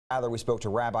We spoke to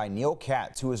Rabbi Neal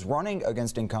Katz, who is running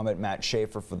against incumbent Matt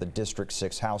Schaefer for the District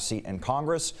 6 House seat in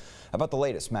Congress, about the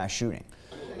latest mass shooting.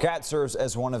 Katz serves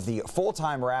as one of the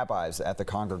full-time rabbis at the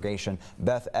congregation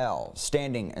Beth El,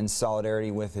 standing in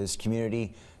solidarity with his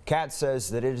community. Katz says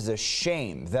that it is a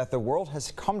shame that the world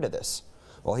has come to this.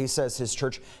 Well, he says his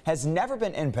church has never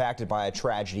been impacted by a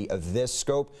tragedy of this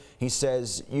scope. He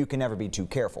says you can never be too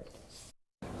careful.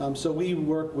 So we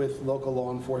work with local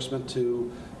law enforcement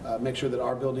to make sure that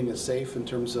our building is safe in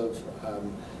terms of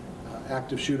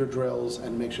active shooter drills,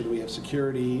 and make sure that we have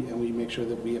security, and we make sure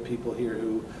that we have people here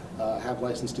who have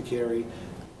license to carry.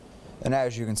 And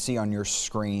as you can see on your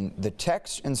screen, the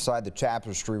text inside the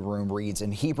tapestry room reads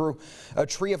in Hebrew, "A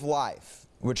tree of life,"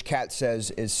 which Katz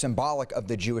says is symbolic of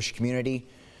the Jewish community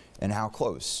and how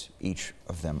close each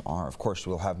of them are. Of course,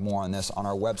 we'll have more on this on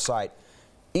our website,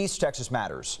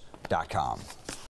 easttexasmatters.com.